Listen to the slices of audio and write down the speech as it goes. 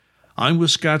I'm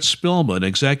with Scott Spillman,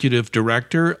 Executive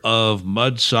Director of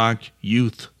Mudsock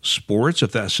Youth Sports.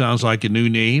 If that sounds like a new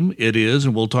name, it is,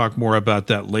 and we'll talk more about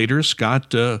that later.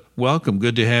 Scott, welcome.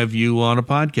 Good to have you on a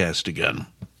podcast again.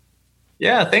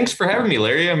 Yeah, thanks for having me,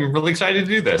 Larry. I'm really excited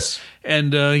to do this.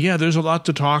 And there's a lot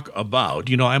to talk about.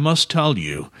 You know, I must tell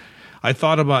you, I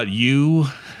thought about you,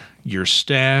 your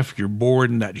staff, your board,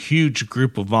 and that huge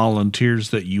group of volunteers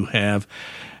that you have.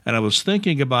 And I was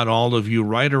thinking about all of you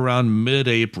right around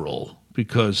mid-April,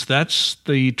 because that's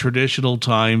the traditional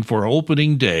time for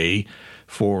opening day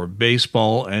for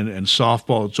baseball and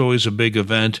softball. It's always a big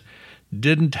event.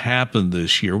 Didn't happen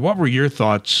this year. What were your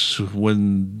thoughts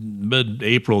when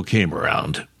mid-April came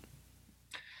around?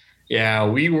 Yeah,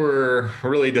 we were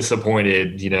really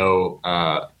disappointed.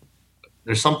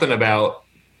 There's something about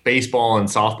baseball and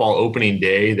softball opening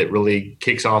day that really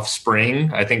kicks off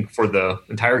spring, I think, for the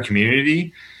entire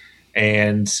community.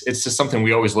 And it's just something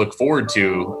we always look forward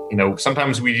to. You know,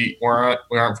 sometimes we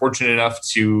aren't fortunate enough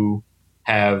to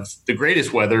have the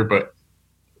greatest weather, but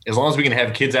as long as we can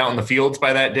have kids out in the fields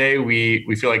by that day,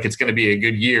 we feel like it's going to be a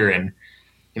good year. And,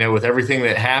 you know, with everything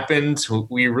that happened,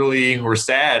 we really were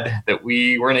sad that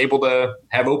we weren't able to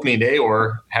have opening day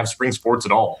or have spring sports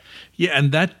at all. Yeah,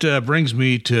 and that brings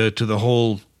me to the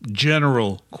whole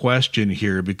general question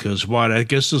here, because I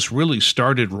guess this really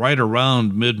started right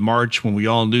around mid-March when we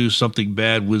all knew something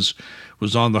bad was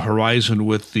on the horizon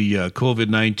with the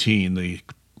COVID-19,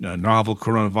 the novel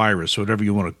coronavirus, whatever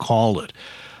you want to call it.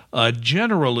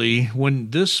 Generally, when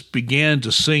this began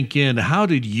to sink in, how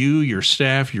did you, your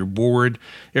staff, your board,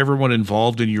 everyone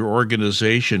involved in your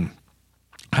organization,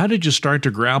 how did you start to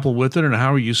grapple with it, and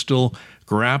how are you still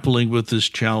grappling with this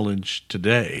challenge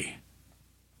today?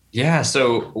 Yeah,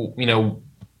 so,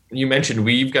 you mentioned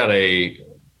we've got a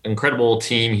incredible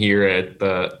team here at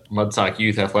the Mudsock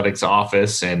Youth Athletics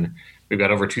office, and we've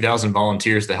got over 2,000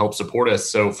 volunteers to help support us.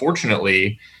 So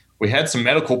fortunately, we had some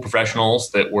medical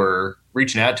professionals that were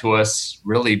reaching out to us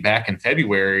really back in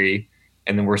February,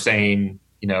 and then we're saying,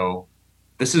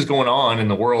 this is going on in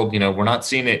the world. We're not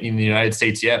seeing it in the United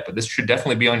States yet, but this should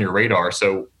definitely be on your radar.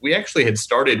 So we actually had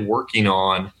started working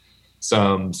on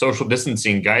some social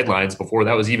distancing guidelines before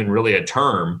that was even really a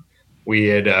term. We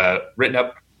had written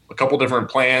up a couple different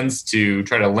plans to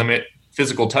try to limit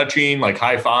physical touching, like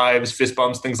high fives, fist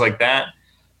bumps, things like that.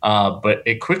 But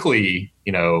it quickly,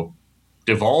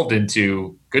 devolved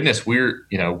into, goodness,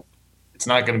 it's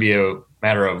not going to be a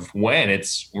matter of when.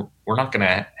 We're not going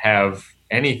to have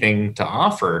anything to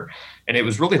offer. And it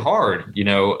was really hard.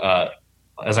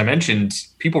 As I mentioned,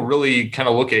 people really kind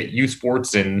of look at youth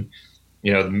sports in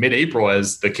mid-April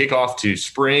as the kickoff to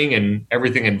spring and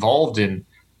everything involved. And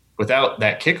without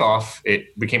that kickoff,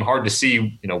 it became hard to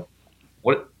see,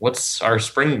 what's our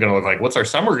spring going to look like? What's our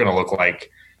summer going to look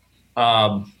like?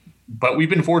 But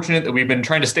we've been fortunate that we've been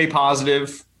trying to stay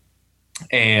positive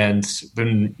and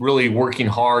been really working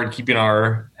hard, keeping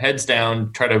our heads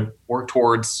down, try to work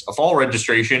towards a fall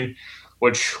registration,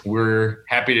 which we're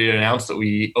happy to announce that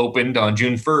we opened on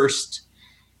June 1st.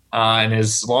 And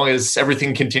as long as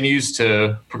everything continues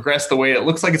to progress the way it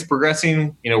looks like it's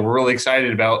progressing, we're really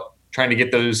excited about trying to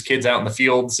get those kids out in the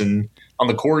fields and on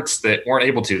the courts that weren't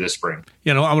able to this spring.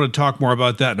 I want to talk more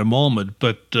about that in a moment,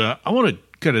 but I want to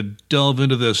kind of delve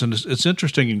into this. And it's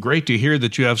interesting and great to hear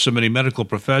that you have so many medical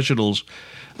professionals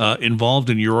involved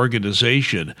in your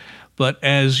organization. But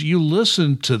as you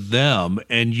listen to them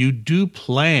and you do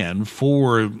plan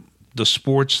for the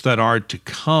sports that are to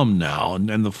come now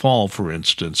and the fall, for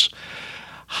instance,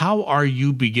 how are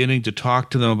you beginning to talk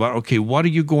to them about, okay, what are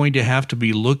you going to have to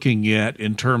be looking at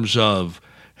in terms of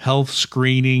health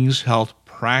screenings, health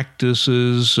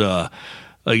practices?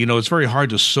 It's very hard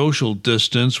to social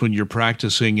distance when you're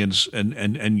practicing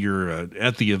and you're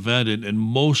at the event in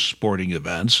most sporting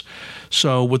events.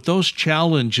 So with those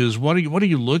challenges, what are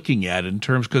you looking at in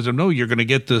terms? Because I know you're going to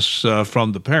get this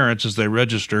from the parents as they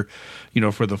register,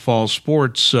 for the fall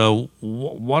sports. So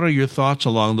what are your thoughts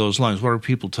along those lines? What are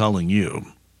people telling you?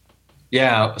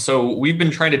 Yeah, so we've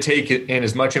been trying to take in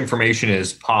as much information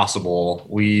as possible.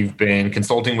 We've been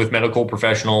consulting with medical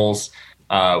professionals.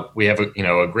 We have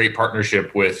a great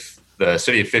partnership with the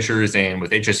City of Fishers and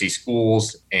with HSE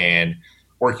schools and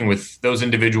working with those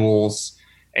individuals.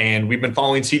 And we've been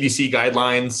following CDC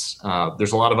guidelines.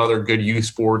 There's a lot of other good youth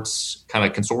sports kind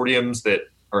of consortiums that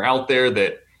are out there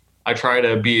that I try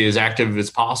to be as active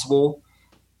as possible.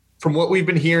 From what we've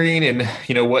been hearing and,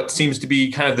 what seems to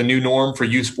be kind of the new norm for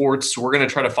youth sports, we're going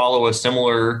to try to follow a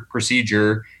similar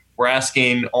procedure. We're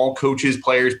asking all coaches,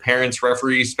 players, parents,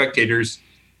 referees, spectators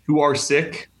who are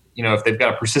sick, if they've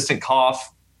got a persistent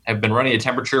cough, have been running a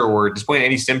temperature or displaying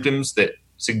any symptoms that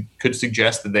could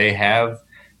suggest that they have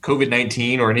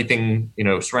COVID-19 or anything,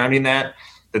 surrounding that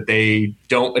they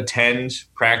don't attend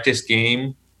practice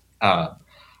game.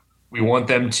 We want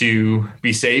them to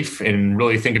be safe and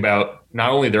really think about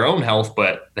not only their own health,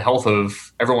 but the health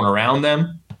of everyone around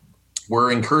them.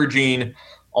 We're encouraging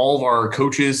all of our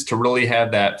coaches to really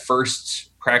have that first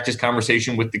practice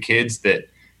conversation with the kids that,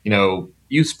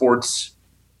 youth sports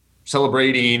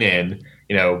celebrating and,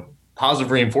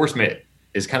 positive reinforcement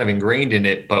is kind of ingrained in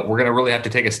it, but we're going to really have to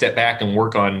take a step back and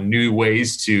work on new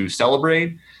ways to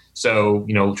celebrate. So,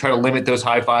 try to limit those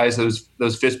high fives,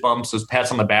 those fist bumps, those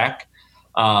pats on the back.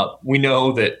 We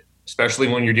know that, especially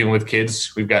when you're dealing with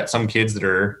kids, we've got some kids that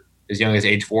are as young as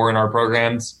age 4 in our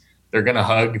programs. They're going to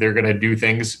hug, they're going to do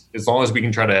things. As long as we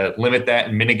can try to limit that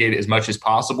and mitigate it as much as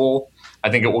possible, I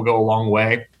think it will go a long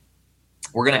way.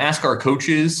 We're going to ask our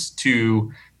coaches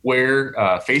to wear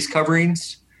face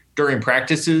coverings during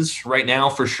practices right now,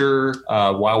 for sure,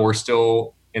 while we're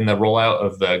still in the rollout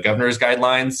of the governor's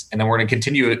guidelines. And then we're going to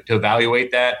continue to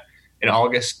evaluate that in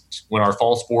August when our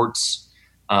fall sports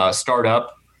start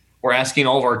up. We're asking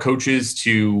all of our coaches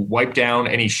to wipe down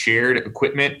any shared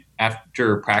equipment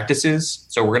after practices.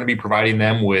 So we're going to be providing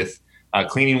them with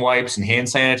cleaning wipes and hand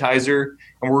sanitizer.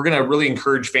 And we're going to really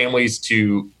encourage families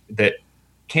that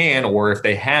can, or if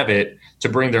they have it, to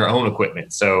bring their own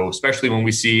equipment. So especially when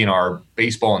we see in our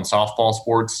baseball and softball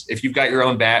sports, if you've got your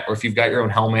own bat or if you've got your own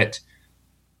helmet,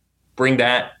 bring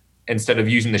that instead of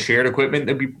using the shared equipment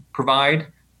that we provide,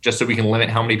 just so we can limit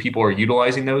how many people are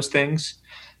utilizing those things.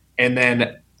 And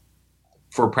then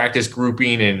for practice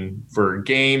grouping and for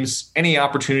games, any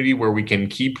opportunity where we can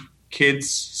keep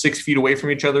kids 6 feet away from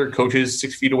each other, coaches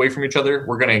 6 feet away from each other,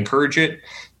 we're going to encourage it.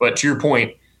 But to your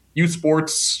point, youth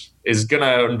sports is going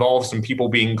to involve some people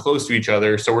being close to each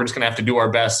other. So we're just going to have to do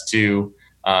our best to,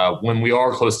 when we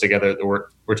are close together,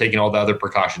 we're taking all the other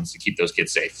precautions to keep those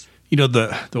kids safe.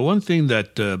 The one thing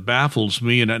that baffles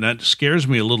me and that scares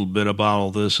me a little bit about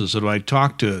all this is that when I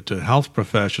talk to health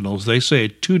professionals, they say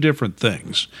 2 different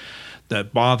things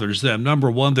that bothers them.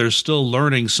 Number one, they're still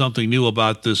learning something new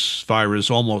about this virus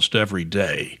almost every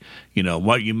day.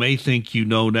 What you may think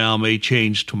now may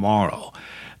change tomorrow.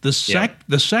 The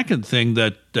second thing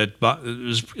that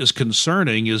is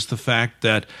concerning is the fact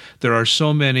that there are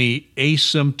so many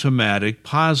asymptomatic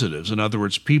positives. In other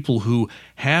words, people who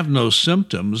have no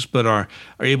symptoms but are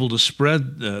able to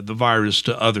spread the virus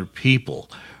to other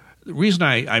people. The reason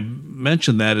I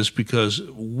mention that is because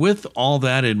with all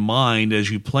that in mind, as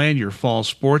you plan your fall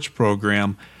sports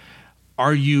program,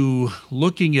 are you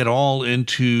looking at all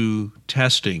into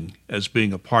testing as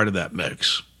being a part of that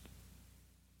mix?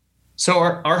 So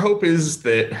our hope is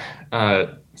that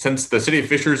since the city of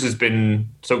Fishers has been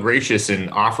so gracious in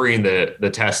offering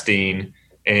the testing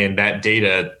and that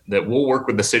data, that we'll work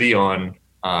with the city on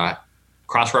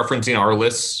cross-referencing our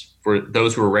lists for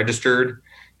those who are registered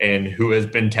and who has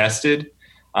been tested.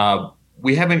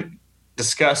 We haven't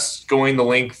discussed going the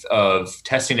length of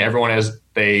testing everyone as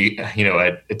they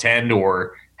attend,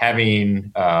 or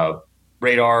having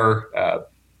radar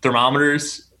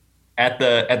thermometers at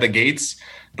the gates.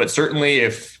 But certainly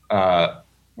if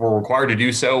we're required to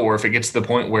do so, or if it gets to the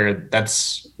point where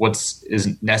that's what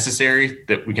is necessary,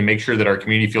 that we can make sure that our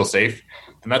community feels safe,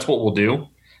 then that's what we'll do.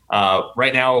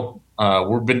 Right now,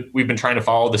 we've been trying to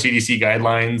follow the CDC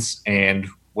guidelines and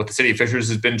what the city of Fishers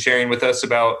has been sharing with us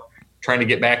about trying to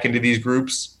get back into these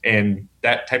groups, and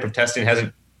that type of testing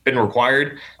hasn't been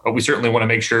required, but we certainly want to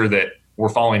make sure that we're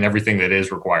following everything that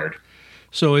is required.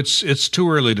 So it's too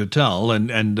early to tell,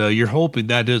 and you're hoping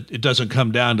that it doesn't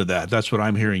come down to that. That's what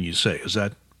I'm hearing you say. Is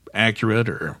that accurate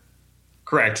or?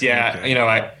 Correct. Yeah.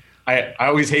 Okay. I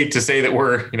always hate to say that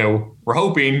we're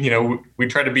hoping, we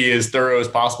try to be as thorough as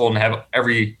possible and have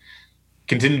every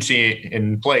contingency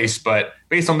in place. But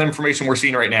based on the information we're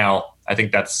seeing right now, I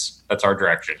think that's our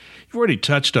direction. You've already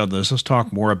touched on this. Let's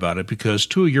talk more about it, because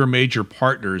 2 of your major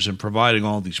partners in providing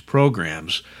all these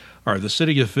programs are the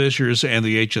City of Fishers and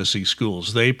the HSE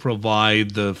schools. They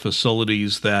provide the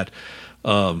facilities that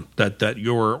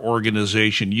your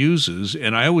organization uses.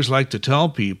 And I always like to tell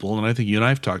people, and I think you and I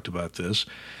have talked about this,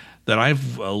 that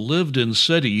I've lived in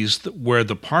cities where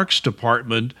the Parks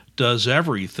Department does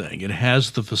everything. It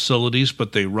has the facilities,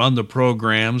 but they run the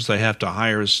programs. They have to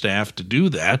hire staff to do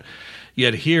that.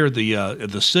 Yet here,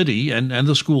 the city and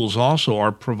the schools also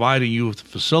are providing you with the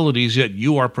facilities, yet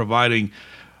you are providing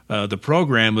the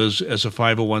program as a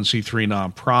 501c3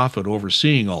 nonprofit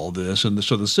overseeing all this. And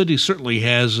so the city certainly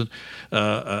has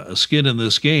a skin in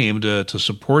this game to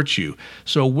support you.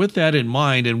 So with that in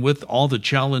mind, and with all the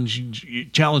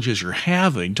challenges you're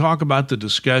having, talk about the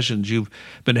discussions you've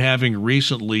been having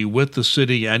recently with the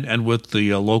city and with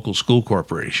the local school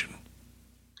corporation.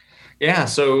 Yeah.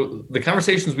 So the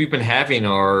conversations we've been having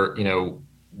are,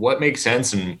 what makes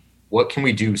sense and what can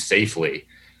we do safely?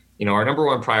 Our number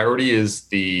one priority is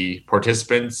the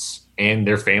participants and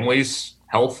their families'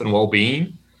 health and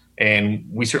well-being. And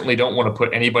we certainly don't want to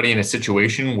put anybody in a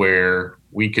situation where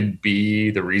we could be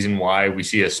the reason why we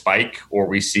see a spike or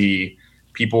we see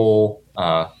people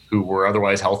who were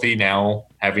otherwise healthy now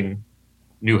having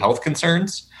new health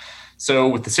concerns. So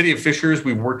with the city of Fishers,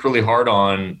 we've worked really hard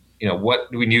on,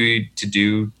 what do we need to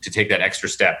do to take that extra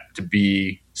step to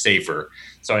be safer?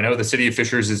 So I know the city of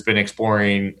Fishers has been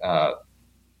exploring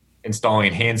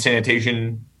installing hand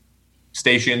sanitation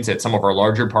stations at some of our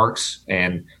larger parks,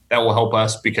 and that will help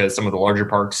us because some of the larger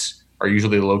parks are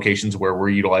usually the locations where we're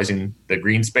utilizing the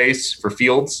green space for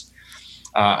fields.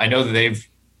 I know that they've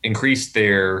increased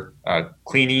their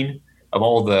cleaning of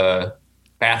all the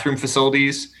bathroom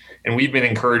facilities, and we've been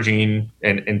encouraging,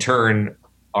 and in turn,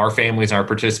 our families and our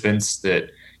participants that,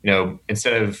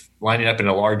 instead of lining up in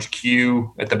a large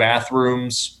queue at the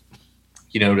bathrooms,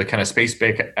 to kind of space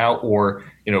back out or,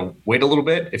 wait a little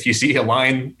bit. If you see a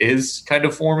line is kind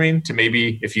of forming, to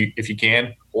maybe, if you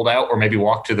can, hold out or maybe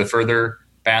walk to the further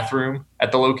bathroom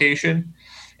at the location.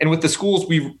 And with the schools,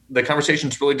 the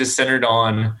conversation's really just centered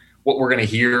on what we're going to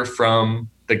hear from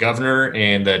the governor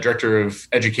and the director of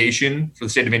education for the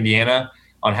state of Indiana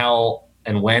on how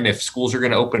and when, if schools are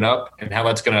going to open up and how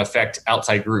that's going to affect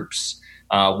outside groups.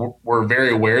 We're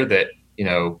very aware that,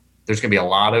 there's going to be a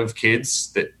lot of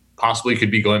kids that possibly could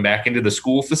be going back into the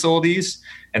school facilities,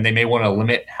 and they may want to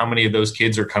limit how many of those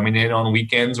kids are coming in on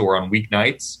weekends or on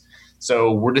weeknights.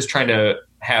 So we're just trying to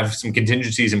have some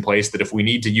contingencies in place that if we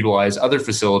need to utilize other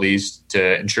facilities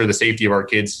to ensure the safety of our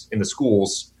kids in the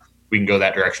schools, we can go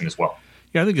that direction as well.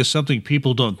 Yeah, I think it's something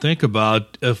people don't think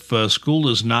about. If school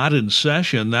is not in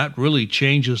session, that really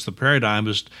changes the paradigm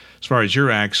as far as your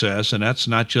access, and that's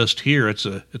not just here. It's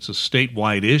a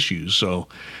statewide issue. So,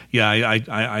 yeah,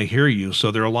 I hear you. So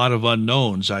there are a lot of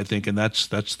unknowns, I think, and that's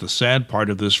the sad part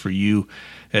of this for you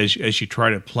as you try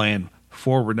to plan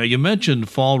forward. Now, you mentioned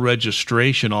fall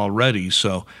registration already,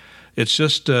 so it's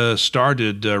just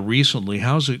started recently.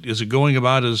 Is it going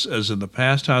about as in the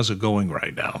past? How's it going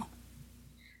right now?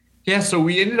 Yeah, so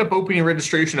we ended up opening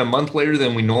registration a month later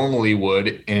than we normally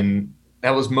would, and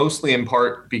that was mostly in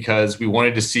part because we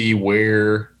wanted to see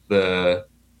where the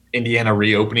Indiana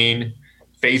reopening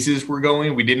phases were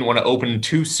going. We didn't want to open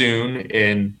too soon,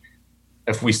 and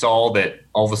if we saw that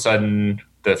all of a sudden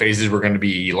the phases were going to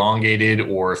be elongated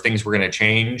or if things were going to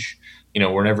change,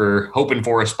 we're never hoping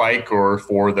for a spike or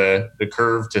for the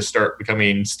curve to start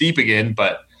becoming steep again,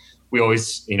 but we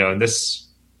always, in this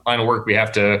line of work, we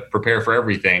have to prepare for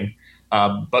everything.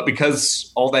 But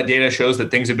because all that data shows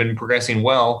that things have been progressing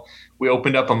well, we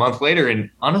opened up a month later, and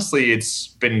honestly, it's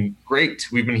been great.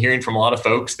 We've been hearing from a lot of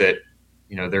folks that,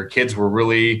 their kids were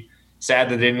really sad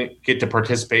that they didn't get to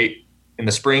participate in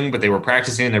the spring, but they were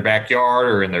practicing in their backyard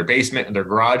or in their basement, in their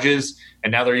garages,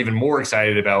 and now they're even more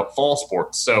excited about fall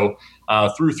sports. So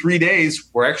through 3 days,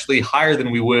 we're actually higher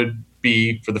than we would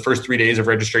be for the first 3 days of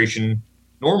registration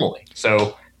normally.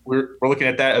 So we're looking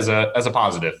at that as a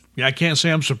positive. Yeah, I can't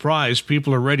say I'm surprised.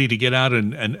 People are ready to get out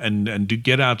and to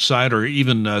get outside, or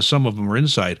even some of them are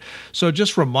inside. So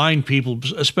just remind people,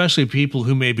 especially people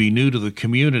who may be new to the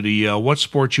community, what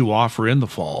sports you offer in the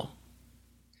fall.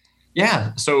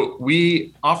 Yeah, so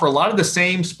we offer a lot of the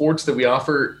same sports that we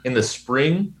offer in the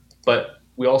spring, but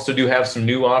we also do have some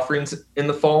new offerings in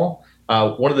the fall.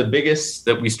 One of the biggest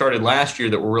that we started last year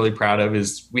that we're really proud of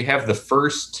is we have the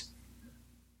first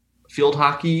field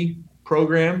hockey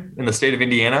program in the state of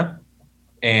Indiana,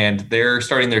 and they're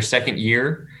starting their second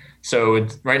year. So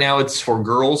right now it's for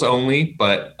girls only,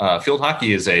 but field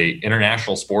hockey is a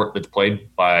international sport that's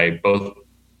played by both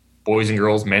boys and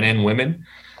girls, men and women.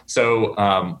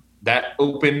 So that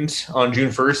opened on June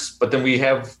 1st, but then we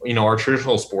have, our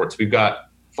traditional sports. We've got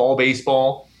fall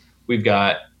baseball, we've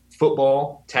got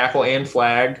football, tackle and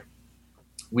flag.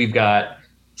 We've got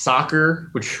soccer,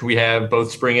 which we have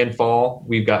both spring and fall.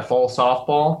 We've got fall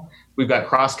softball. We've got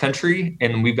cross country,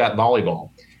 and we've got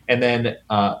volleyball. And then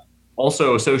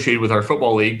also associated with our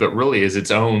football league, but really is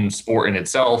its own sport in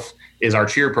itself, is our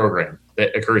cheer program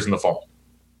that occurs in the fall.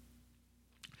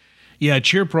 Yeah,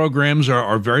 cheer programs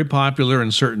are very popular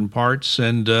in certain parts,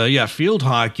 and field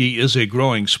hockey is a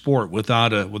growing sport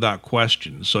without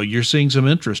question. So you're seeing some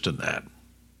interest in that.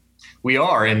 We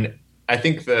are, and I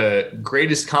think the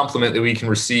greatest compliment that we can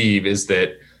receive is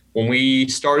that when we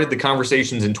started the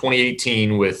conversations in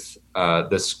 2018 with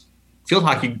this field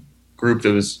hockey group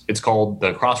it's called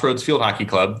the Crossroads Field Hockey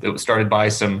Club, that was started by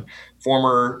some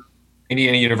former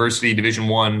Indiana University Division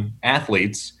I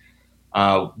athletes.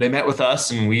 They met with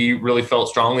us, and we really felt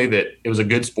strongly that it was a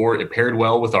good sport. It paired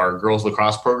well with our girls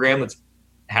lacrosse program that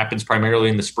happens primarily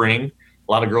in the spring.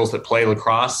 A lot of girls that play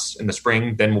lacrosse in the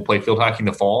spring then will play field hockey in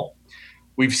the fall.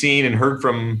 We've seen and heard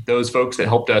from those folks that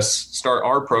helped us start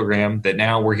our program that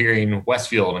now we're hearing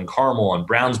Westfield and Carmel and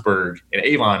Brownsburg and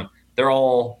Avon, they're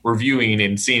all reviewing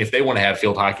and seeing if they want to have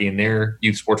field hockey in their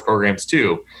youth sports programs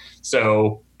too.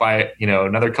 So by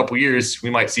another couple of years, we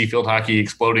might see field hockey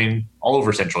exploding all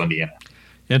over Central Indiana.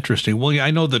 Interesting. Well,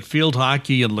 I know that field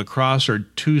hockey and lacrosse are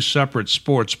two separate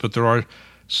sports, but there are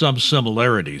some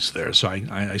similarities there, so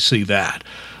I see that.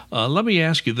 Let me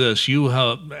ask you this: you,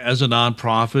 as a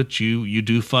nonprofit, you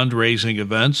do fundraising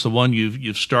events. The one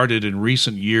you've started in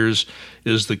recent years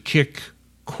is the Kick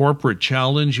Corporate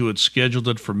Challenge. You had scheduled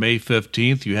it for May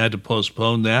 15th. You had to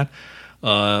postpone that.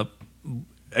 Are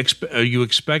you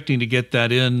expecting to get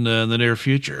that in the near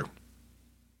future?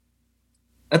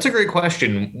 That's a great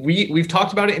question. We've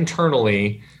talked about it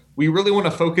internally. We really want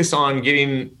to focus on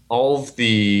getting all of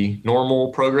the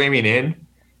normal programming in,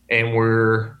 and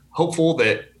we're hopeful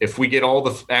that if we get all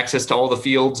the access to all the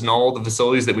fields and all the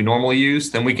facilities that we normally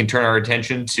use, then we can turn our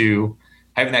attention to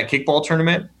having that kickball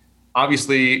tournament.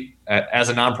 Obviously, as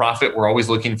a nonprofit, we're always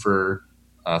looking for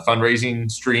fundraising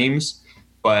streams,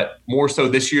 but more so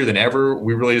this year than ever,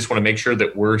 we really just want to make sure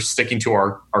that we're sticking to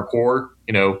our core,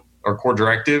 our core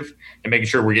directive, and making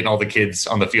sure we're getting all the kids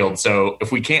on the field. So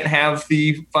if we can't have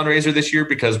the fundraiser this year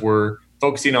because we're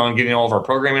focusing on getting all of our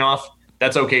programming off,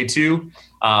 that's okay too.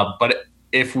 But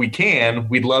if we can,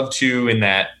 we'd love to in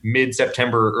that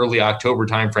mid-September, early October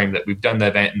timeframe that we've done the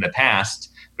event in the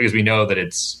past, because we know that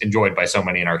it's enjoyed by so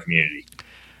many in our community.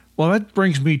 Well, that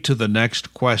brings me to the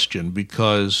next question,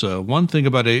 because one thing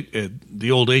about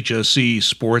the old HSE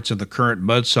sports and the current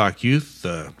MudSoc youth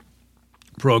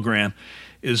program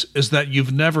is that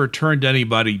you've never turned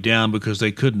anybody down because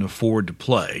they couldn't afford to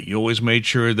play. You always made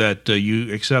sure that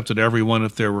you accepted everyone.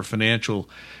 If there were financial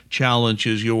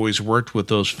challenges, you always worked with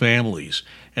those families.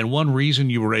 And one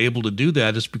reason you were able to do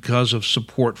that is because of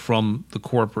support from the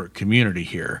corporate community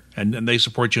here. And they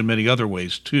support you in many other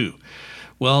ways too.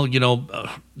 Well,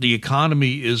 the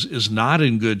economy is not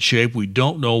in good shape. We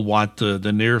don't know what the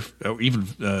near or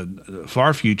even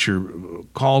far future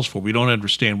calls for. We don't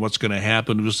understand what's going to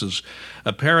happen. This is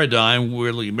a paradigm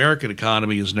where the American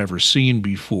economy has never seen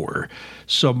before.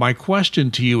 So my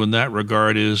question to you in that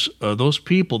regard is, those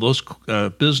people, those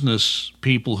business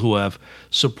people who have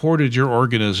supported your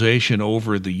organization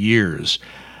over the years,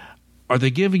 are they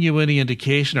giving you any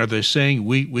indication? Are they saying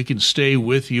we can stay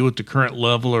with you at the current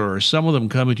level? Or are some of them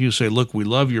coming to you and say, look, we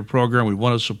love your program, we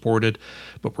want to support it,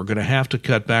 but we're going to have to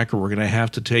cut back or we're going to have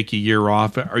to take a year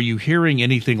off? Are you hearing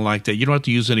anything like that? You don't have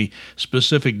to use any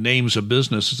specific names of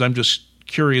businesses. I'm just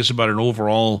curious about an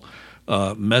overall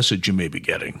message you may be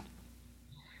getting.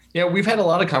 Yeah, we've had a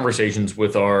lot of conversations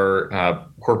with our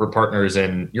corporate partners,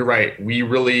 and you're right. We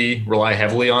really rely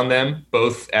heavily on them,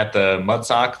 both at the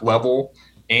MudSoc level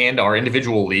and our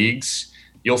individual leagues.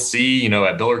 You'll see,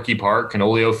 at Billerkey Park and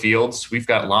Oleo Fields, we've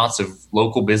got lots of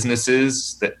local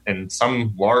businesses and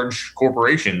some large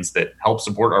corporations that help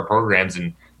support our programs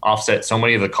and offset so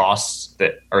many of the costs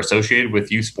that are associated with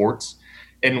youth sports.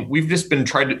 And we've just been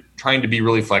trying to be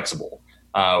really flexible.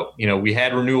 We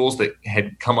had renewals that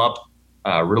had come up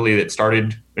really that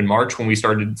started in March when we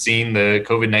started seeing the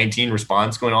COVID-19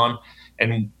 response going on.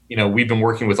 And, we've been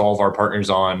working with all of our partners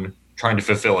on trying to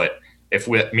fulfill it. If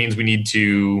it means we need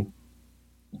to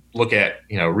look at,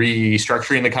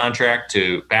 restructuring the contract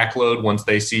to backload once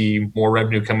they see more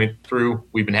revenue coming through,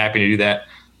 we've been happy to do that.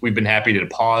 We've been happy to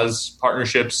pause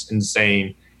partnerships and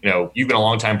saying, you've been a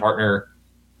longtime partner.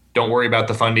 Don't worry about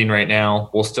the funding right now.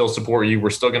 We'll still support you. We're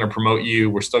still going to promote you.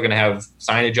 We're still going to have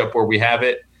signage up where we have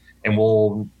it, and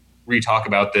we'll re-talk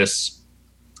about this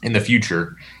in the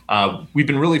future. We've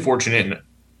been really fortunate,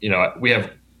 and we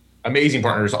have amazing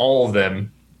partners. All of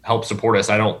them help support us.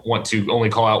 I don't want to only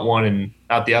call out one and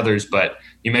not the others, but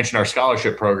you mentioned our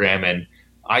scholarship program, and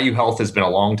IU Health has been a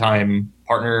long-time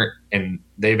partner, and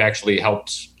they've actually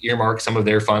helped earmark some of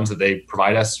their funds that they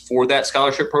provide us for that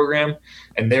scholarship program,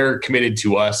 and they're committed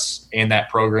to us and that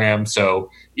program.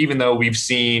 So even though we've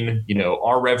seen,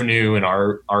 our revenue and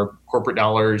our corporate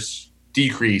dollars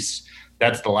decrease,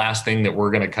 that's the last thing that we're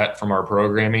going to cut from our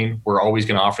programming. We're always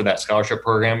going to offer that scholarship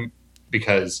program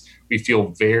because we feel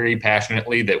very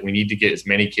passionately that we need to get as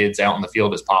many kids out in the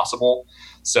field as possible.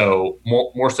 So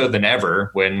more so than ever,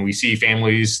 when we see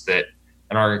families that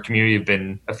in our community have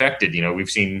been affected, we've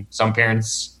seen some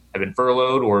parents have been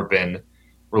furloughed or have been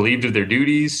relieved of their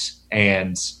duties,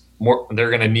 and they're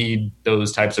going to need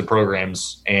those types of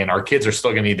programs, and our kids are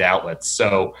still going to need the outlets.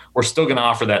 So we're still going to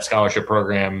offer that scholarship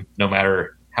program no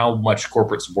matter how much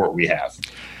corporate support we have.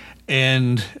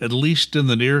 And at least in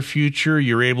the near future,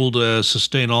 you're able to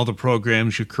sustain all the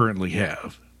programs you currently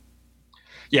have.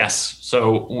 Yes.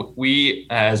 So we,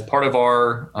 as part of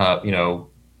our,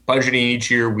 budgeting each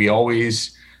year, we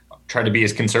always try to be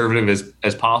as conservative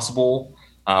as possible.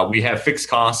 We have fixed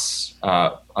costs,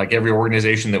 like every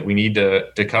organization, that we need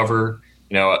to cover.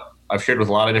 I've shared with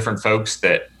a lot of different folks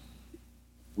that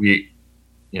we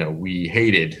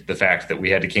hated the fact that we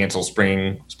had to cancel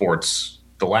spring sports.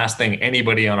 The last thing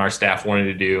anybody on our staff wanted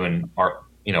to do, and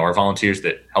our volunteers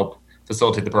that help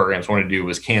facilitate the programs wanted to do,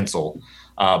 was cancel.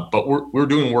 But we're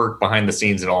doing work behind the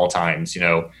scenes at all times.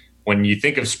 When you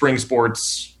think of spring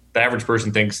sports, the average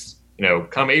person thinks,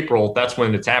 come April, that's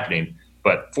when it's happening.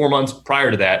 But 4 months prior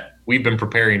to that, we've been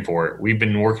preparing for it. We've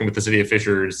been working with the city of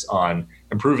Fishers on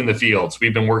improving the fields.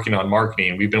 We've been working on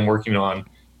marketing. We've been working on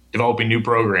developing new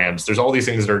programs. There's all these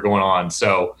things that are going on.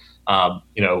 So,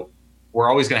 we're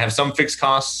always going to have some fixed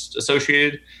costs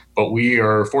associated, but we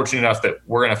are fortunate enough that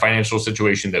we're in a financial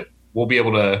situation that we'll be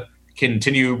able to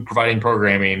continue providing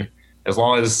programming as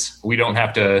long as we don't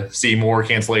have to see more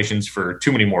cancellations for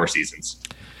too many more seasons.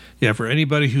 Yeah, for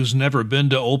anybody who's never been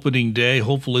to opening day,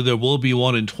 hopefully there will be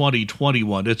one in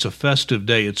 2021. It's a festive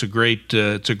day. It's a great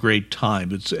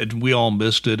time. And we all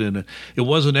missed it, and it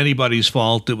wasn't anybody's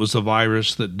fault. It was the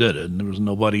virus that did it, and there was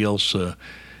nobody else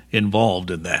involved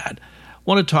in that. I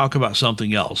want to talk about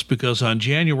something else, because on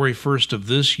January 1st of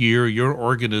this year, your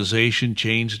organization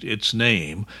changed its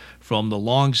name from the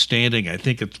long-standing, I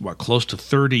think it's close to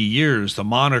 30 years, the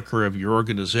moniker of your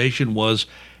organization was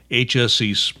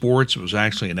HSE Sports. It was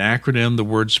actually an acronym, the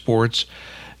word sports.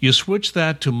 You switched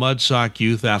that to Mudsock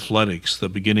Youth Athletics the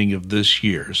beginning of this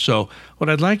year. So what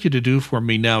I'd like you to do for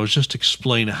me now is just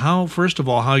explain first of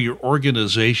all, how your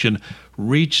organization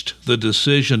reached the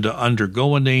decision to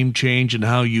undergo a name change, and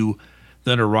how you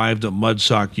then arrived at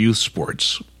Mudsock Youth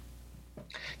Sports.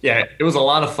 Yeah, it was a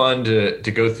lot of fun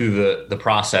to go through the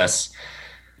process.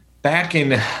 Back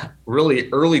in really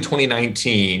early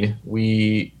 2019,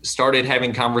 we started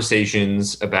having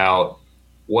conversations about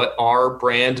what our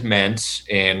brand meant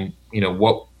and,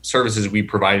 what services we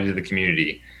provided to the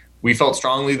community. We felt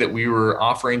strongly that we were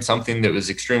offering something that was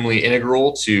extremely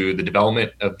integral to the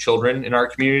development of children in our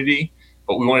community,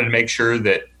 but we wanted to make sure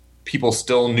that people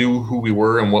still knew who we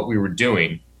were and what we were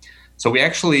doing. So we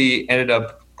actually ended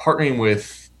up partnering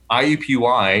with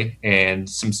IUPUI and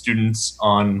some students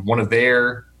on one of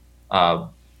their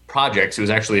projects. It was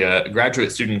actually a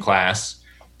graduate student class,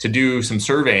 to do some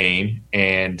surveying,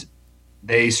 and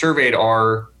they surveyed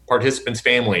our participants'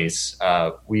 families.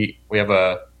 We have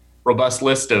a robust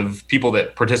list of people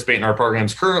that participate in our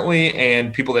programs currently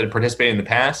and people that had participated in the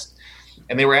past.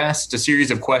 And they were asked a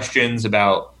series of questions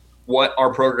about what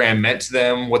our program meant to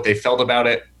them, what they felt about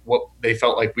it, what they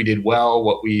felt like we did well,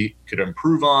 what we could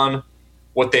improve on,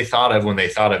 what they thought of when they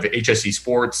thought of HSE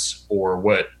Sports, or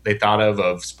what they thought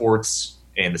of sports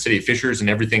and the city of Fishers and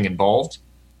everything involved.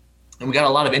 And we got a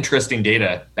lot of interesting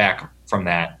data back from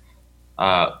that.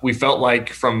 We felt like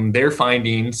from their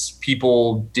findings,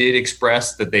 people did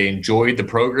express that they enjoyed the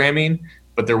programming,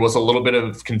 but there was a little bit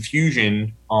of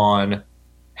confusion on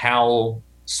how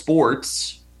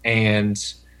sports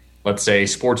and, let's say,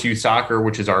 Sports Youth Soccer,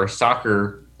 which is our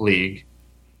soccer league,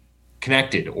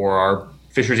 connected, or our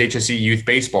Fishers HSE Youth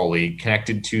Baseball League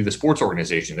connected to the sports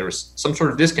organization. There was some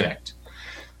sort of disconnect.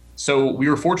 So we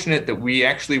were fortunate that we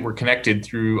actually were connected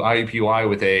through IUPUI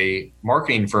with a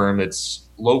marketing firm that's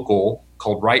local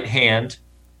called Right Hand.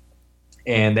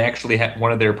 And they actually had,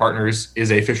 one of their partners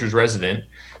is a Fishers resident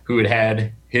who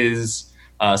had his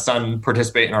son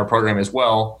participate in our program as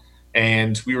well.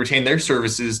 And we retained their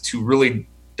services to really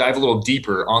dive a little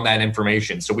deeper on that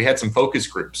information. So we had some focus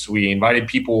groups. We invited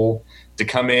people to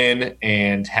come in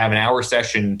and have an hour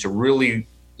session to really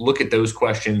look at those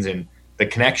questions and the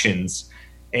connections.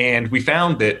 And we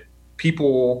found that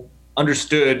people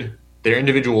understood their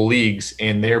individual leagues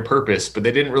and their purpose, but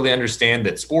they didn't really understand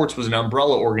that sports was an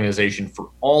umbrella organization for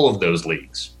all of those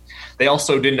leagues. They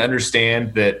also didn't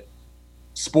understand that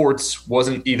sports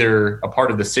wasn't either a part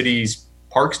of the city's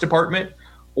parks department,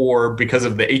 or because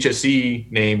of the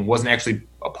HSE name, wasn't actually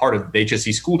a part of the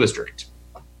HSE school district.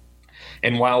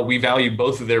 And while we value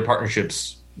both of their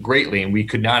partnerships greatly, and we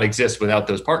could not exist without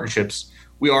those partnerships,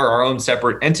 we are our own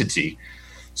separate entity.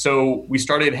 So we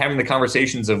started having the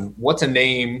conversations of what's a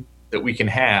name that we can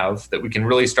have, that we can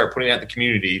really start putting out in the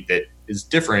community that is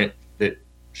different, that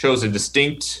shows a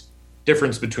distinct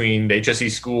difference between the HSE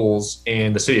schools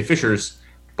and the city of Fishers,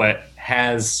 but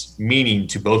has meaning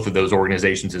to both of those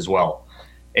organizations as well.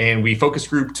 And we focus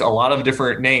grouped a lot of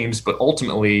different names, but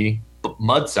ultimately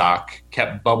MudSock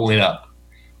kept bubbling up.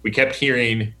 We kept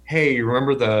hearing, hey,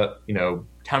 remember the,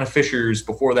 town of Fishers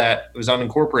before that it was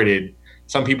unincorporated?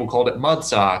 Some people called it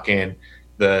MudSock, and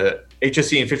the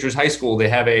HSC and Fishers High School, they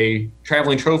have a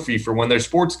traveling trophy for when their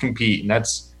sports compete, and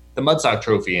that's the MudSock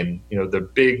Trophy. And, the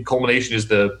big culmination is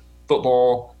the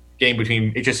football game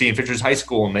between HSC and Fishers High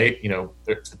School, and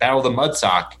it's the Battle of the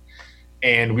MudSock.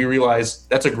 And we realized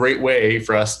that's a great way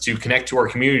for us to connect to our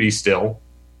community still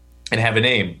and have a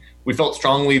name. We felt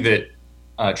strongly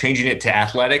that changing it to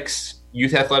athletics,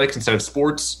 youth athletics instead of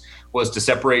sports, was to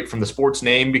separate from the sports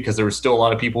name, because there were still a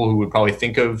lot of people who would probably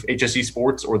think of HSC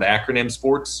sports or the acronym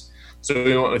sports. So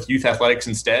we went with youth athletics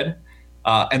instead.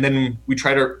 And then we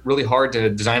tried really hard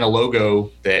to design a logo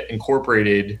that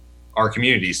incorporated our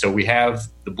community. So we have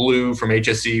the blue from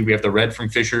HSC, we have the red from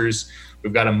Fishers,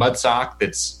 we've got a MudSock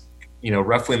that's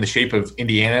roughly in the shape of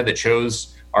Indiana that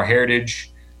shows our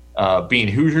heritage being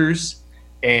Hoosiers,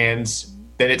 and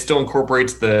then it still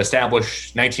incorporates the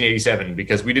established 1987,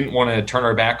 because we didn't want to turn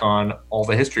our back on all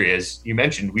the history. As you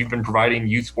mentioned, we've been providing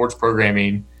youth sports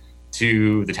programming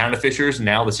to the town of Fishers and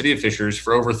now the city of Fishers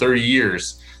for over 30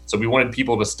 years. So we wanted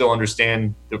people to still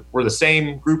understand that we're the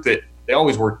same group that they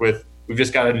always worked with. We've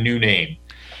just got a new name.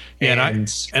 Yeah,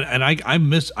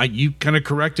 you kind of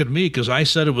corrected me, because I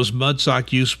said it was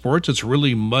MudSock Youth Sports. It's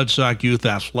really MudSock Youth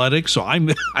Athletics. So I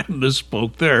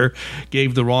misspoke there,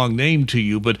 gave the wrong name to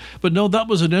you. But no, that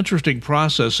was an interesting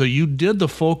process. So you did the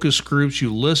focus groups,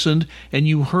 you listened, and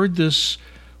you heard this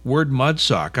word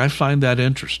MudSock. I find that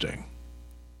interesting.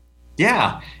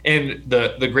 Yeah, and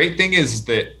the great thing is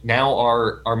that now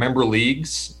our member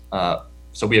leagues,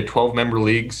 so we have 12 member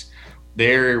leagues,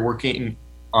 they're working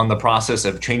on the process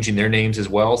of changing their names as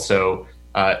well. So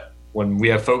when we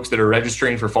have folks that are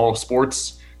registering for fall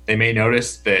sports, they may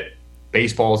notice that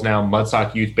baseball is now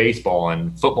MudSock Youth Baseball,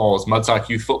 and football is MudSock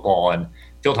Youth Football, and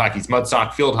field hockey is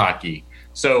MudSock Field Hockey.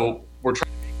 So we're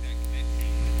trying to make that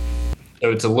connection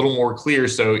so it's a little more clear.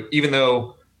 So even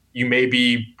though you may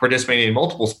be participating in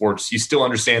multiple sports, you still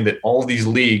understand that all of these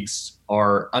leagues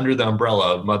are under the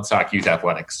umbrella of MudSock Youth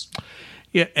Athletics.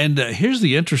 Yeah, and here's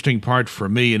the interesting part for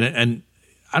me, and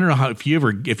I don't know if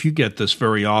you get this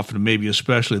very often, maybe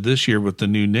especially this year with the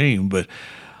new name, but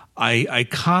I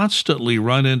constantly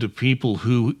run into people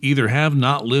who either have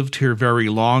not lived here very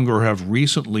long or have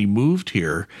recently moved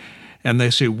here, and they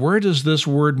say, where does this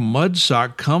word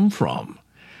MudSock come from?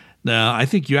 Now, I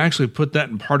think you actually put that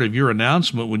in part of your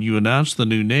announcement when you announced the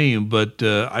new name, but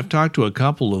I've talked to a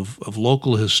couple of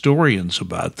local historians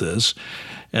about this,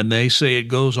 and they say it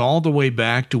goes all the way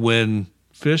back to when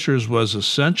Fishers was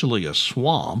essentially a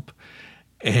swamp,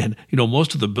 and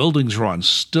most of the buildings were on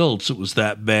stilts. It was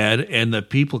that bad, and the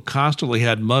people constantly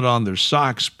had mud on their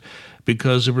socks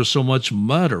because there was so much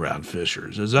mud around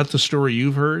Fishers. Is that the story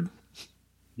you've heard?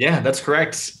 Yeah, that's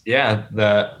correct. Yeah,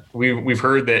 we've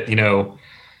heard that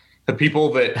the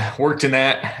people that worked in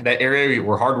that area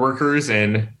were hard workers,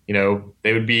 and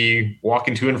they would be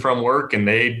walking to and from work, and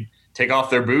they'd take off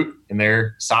their boot, and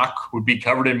their sock would be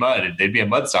covered in mud. They'd be a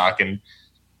mud sock, and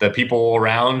the people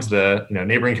around the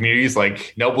neighboring communities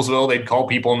like Noblesville, they'd call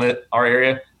people in our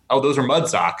area, oh, those are mud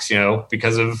socks,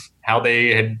 because of how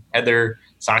they had their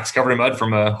socks covered in mud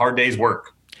from a hard day's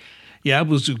work. Yeah,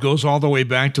 it goes all the way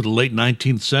back to the late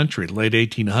 19th century, late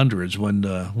 1800s,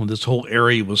 when this whole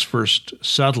area was first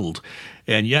settled.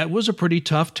 And yeah, it was a pretty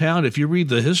tough town. If you read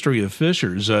the history of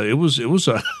Fishers, it was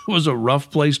a rough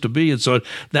place to be. And so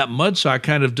that MudSock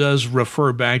kind of does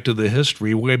refer back to the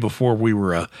history way before we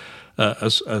were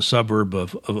a suburb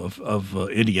of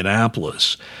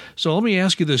Indianapolis. So let me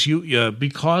ask you this: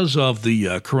 because of the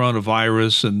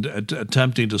coronavirus and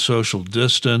attempting to social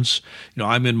distance,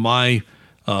 I'm in my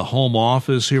home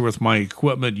office here with my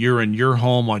equipment. You're in your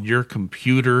home on your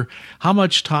computer. How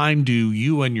much time do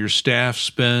you and your staff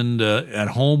spend at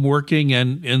home working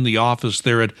and in the office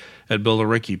there at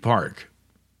Billericay Park?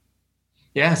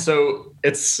 Yeah, so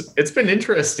it's been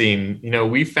interesting.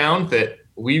 We found that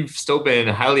we've still been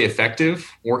highly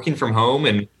effective working from home,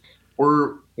 and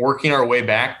we're working our way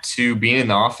back to being in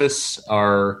the office.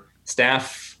 Our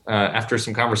staff, after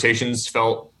some conversations,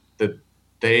 felt that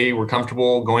they were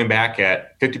comfortable going back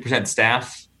at 50%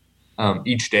 staff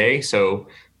each day. So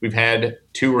we've had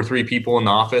 2 or 3 people in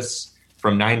the office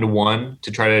from 9 to 1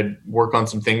 to try to work on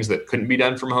some things that couldn't be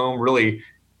done from home, really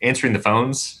answering the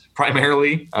phones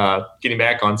primarily, getting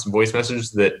back on some voice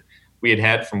messages that we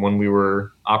had from when we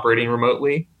were operating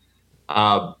remotely.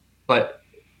 But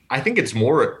I think it's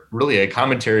more really a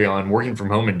commentary on working from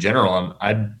home in general.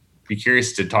 I'd be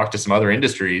curious to talk to some other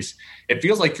industries, it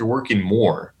feels like you're working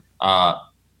more.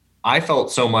 I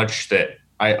felt so much that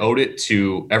I owed it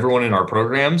to everyone in our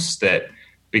programs that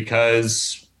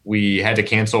because we had to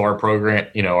cancel our program,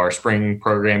 our spring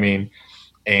programming,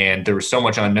 and there was so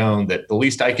much unknown that the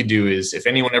least I could do is if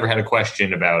anyone ever had a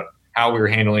question about how we were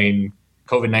handling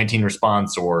COVID-19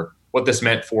 response or what this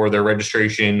meant for their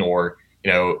registration or,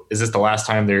 is this the last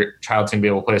time their child's going to be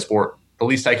able to play a sport? The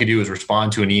least I could do is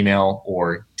respond to an email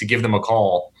or to give them a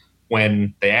call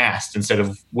when they asked instead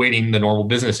of waiting the normal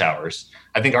business hours.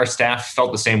 I think our staff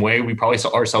felt the same way. We probably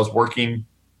saw ourselves working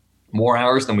more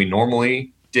hours than we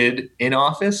normally did in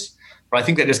office, but I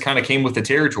think that just kind of came with the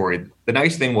territory. The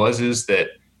nice thing is that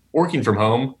working from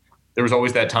home, there was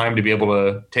always that time to be able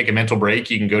to take a mental break.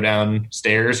 You can go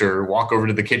downstairs or walk over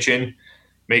to the kitchen,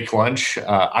 make lunch.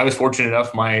 I was fortunate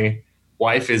enough. My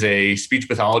wife is a speech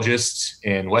pathologist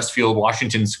in Westfield,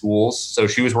 Washington schools. So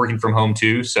she was working from home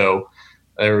too. So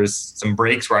there was some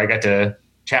breaks where I got to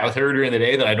chat with her during the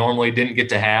day that I normally didn't get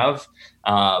to have.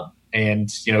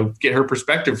 And, get her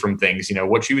perspective from things,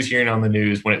 what she was hearing on the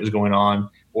news when it was going on,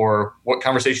 or what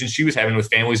conversations she was having with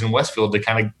families in Westfield to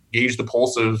kind of gauge the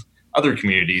pulse of other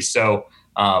communities. So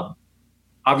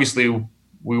obviously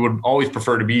we would always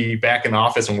prefer to be back in the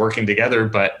office and working together,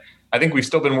 but I think we've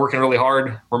still been working really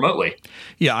hard remotely.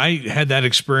 Yeah, I had that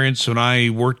experience when I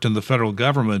worked in the federal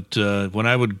government. When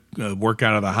I would work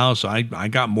out of the house, I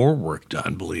got more work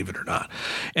done, believe it or not.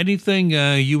 Anything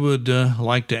you would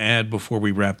like to add before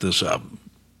we wrap this up?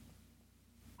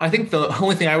 I think the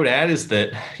only thing I would add is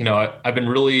that, I've been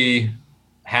really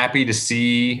happy to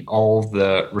see all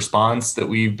the response that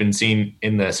we've been seeing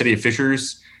in the city of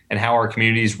Fishers and how our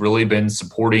community's really been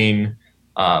supporting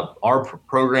our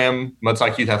program,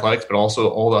 Mudsock Youth Athletics, but also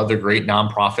all the other great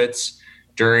nonprofits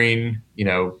during,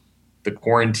 the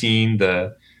quarantine,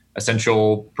 the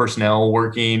essential personnel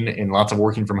working and lots of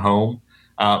working from home.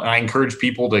 And I encourage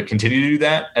people to continue to do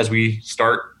that as we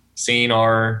start seeing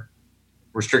our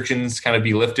restrictions kind of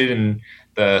be lifted and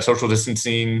the social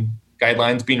distancing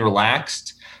guidelines being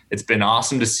relaxed. It's been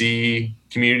awesome to see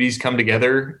communities come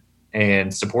together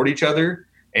and support each other.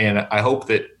 And I hope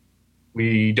that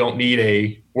we don't need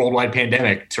a worldwide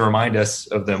pandemic to remind us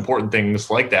of the important things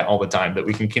like that all the time, that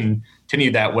we can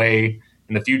continue that way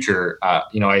in the future.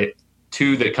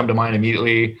 Two that come to mind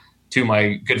immediately, two of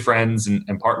my good friends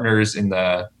and partners in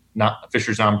the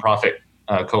Fishers Nonprofit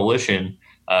Coalition,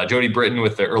 Jody Britton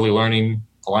with the Early Learning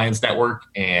Alliance Network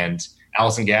and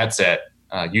Allison Gatz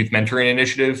at Youth Mentoring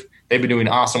Initiative. They've been doing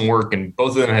awesome work, and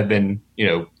both of them have been,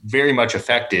 very much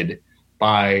affected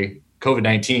by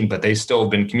COVID-19, but they still have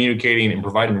been communicating and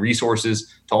providing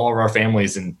resources to all of our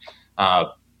families. And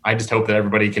I just hope that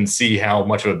everybody can see how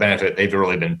much of a benefit they've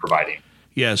really been providing.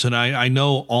 Yes, and I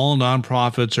know all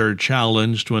nonprofits are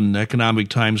challenged when economic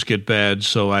times get bad,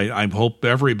 so I hope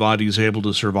everybody's able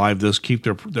to survive this, keep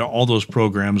all those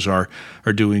programs are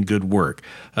doing good work.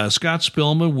 Scott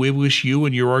Spillman, we wish you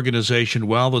and your organization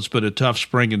well. It's been a tough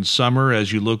spring and summer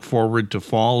as you look forward to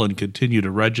fall and continue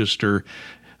to register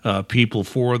people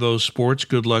for those sports.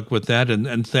 Good luck with that,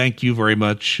 and thank you very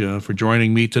much for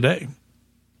joining me today.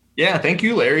 Yeah, thank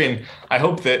you, Larry, and I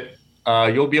hope that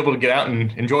you'll be able to get out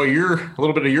and enjoy a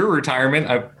little bit of your retirement.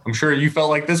 I'm sure you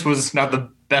felt like this was not the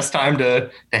best time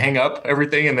to hang up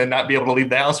everything and then not be able to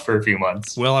leave the house for a few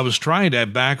months. Well, I was trying to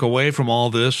back away from all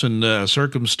this, and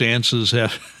circumstances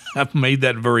have made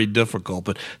that very difficult.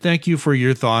 But thank you for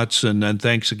your thoughts, and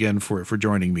thanks again for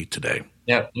joining me today.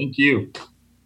 Yeah, thank you.